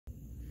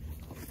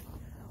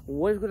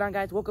What is going on,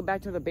 guys? Welcome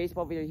back to another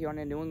baseball video here on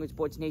the New England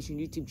Sports Nation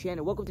YouTube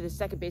channel. Welcome to the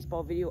second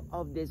baseball video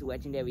of this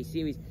legendary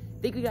series.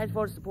 Thank you guys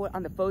for the support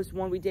on the first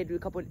one we did a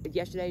couple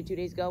yesterday, 2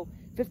 days ago.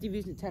 50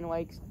 views and 10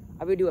 likes.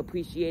 I really do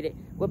appreciate it.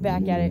 We're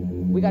back at it.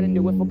 We got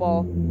into wiffle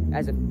ball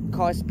as a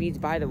car speeds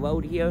by the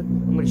road here.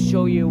 I'm going to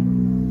show you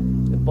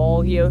the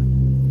ball here.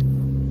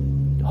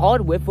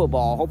 Hard wiffle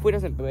ball. Hopefully it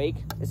doesn't break.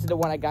 This is the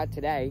one I got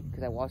today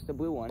because I lost the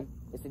blue one.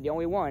 This is the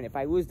only one. If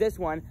I lose this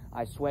one,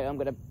 I swear I'm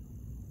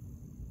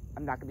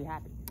not gonna be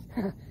happy.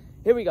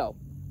 Here we go.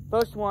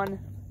 First one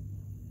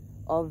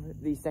of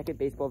the second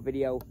baseball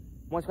video.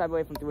 One subscriber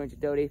away from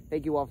 330.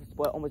 Thank you all for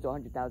support. Almost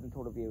 100,000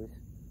 total views.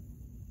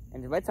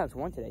 And the Red Sox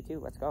won today too.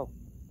 Let's go.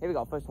 Here we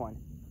go. First one.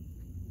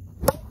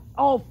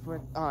 Oh,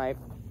 all right.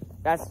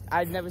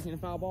 I've never seen a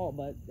foul ball,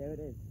 but there it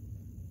is.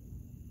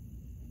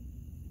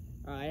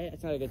 All right,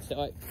 that's not a good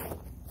start.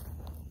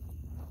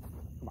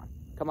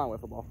 Come on,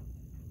 wiffle ball.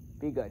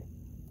 Be good.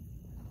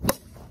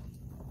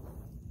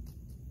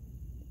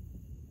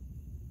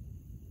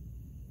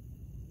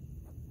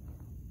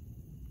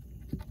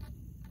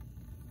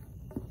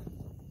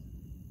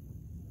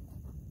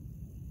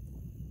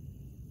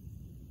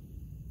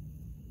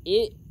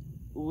 It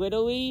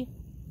literally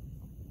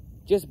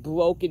just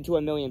broke into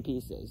a million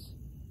pieces.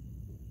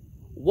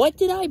 What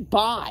did I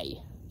buy?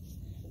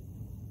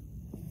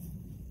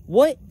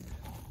 What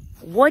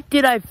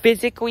did I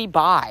physically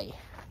buy?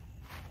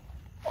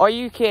 Are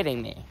you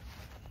kidding me?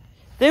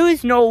 There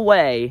is no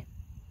way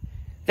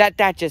that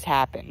just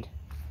happened.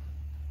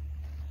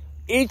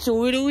 It's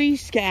literally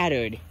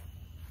scattered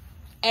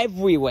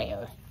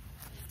everywhere.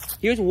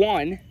 Here's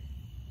one.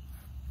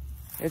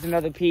 There's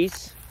another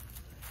piece.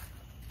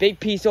 Big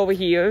piece over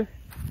here.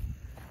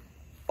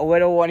 A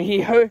little one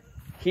here.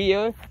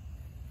 Here.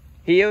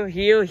 Here,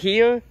 here,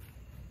 here.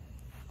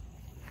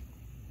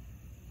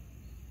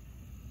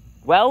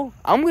 Well,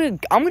 I'm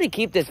gonna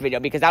keep this video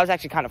because that was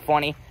actually kind of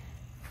funny.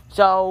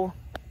 So,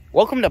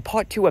 welcome to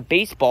part 2 of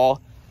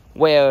baseball,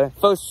 where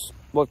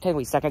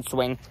technically second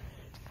swing.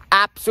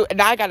 Absolutely.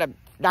 Now I gotta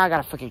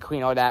freaking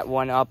clean all that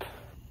one up.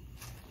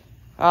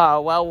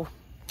 Well,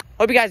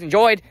 hope you guys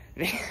enjoyed.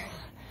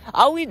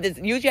 I'll leave this.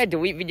 Usually I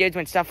delete videos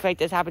when stuff like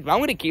this happens, but I'm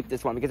gonna keep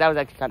this one because that was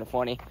actually kind of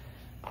funny.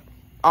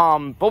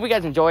 Hope you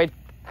guys enjoyed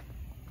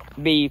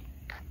me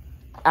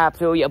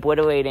absolutely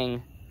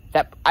obliterating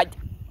that.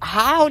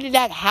 How did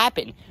that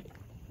happen?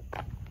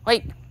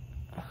 Like,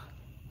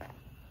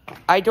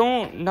 I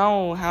don't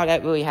know how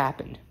that really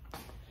happened.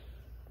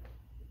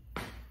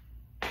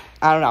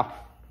 I don't know.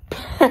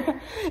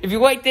 If you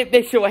liked it,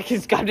 make sure you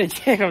subscribe to the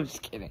channel. I'm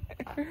just kidding.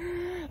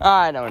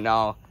 I don't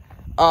know.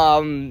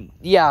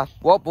 Yeah.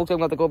 Well, looks like I'm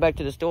going to go back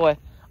to the store.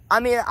 I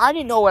mean, I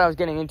didn't know what I was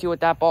getting into with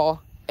that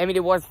ball. I mean,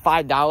 it was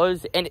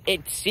 $5, and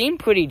it seemed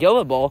pretty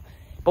durable.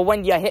 But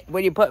when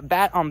you put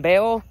bat on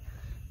barrel,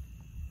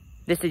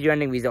 this is your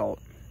ending result.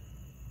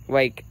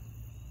 Like,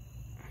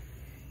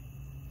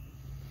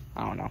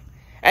 I don't know.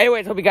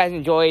 Anyways, hope you guys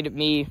enjoyed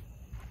me.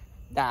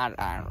 I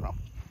don't know.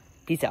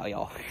 Peace out,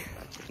 y'all.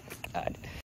 God.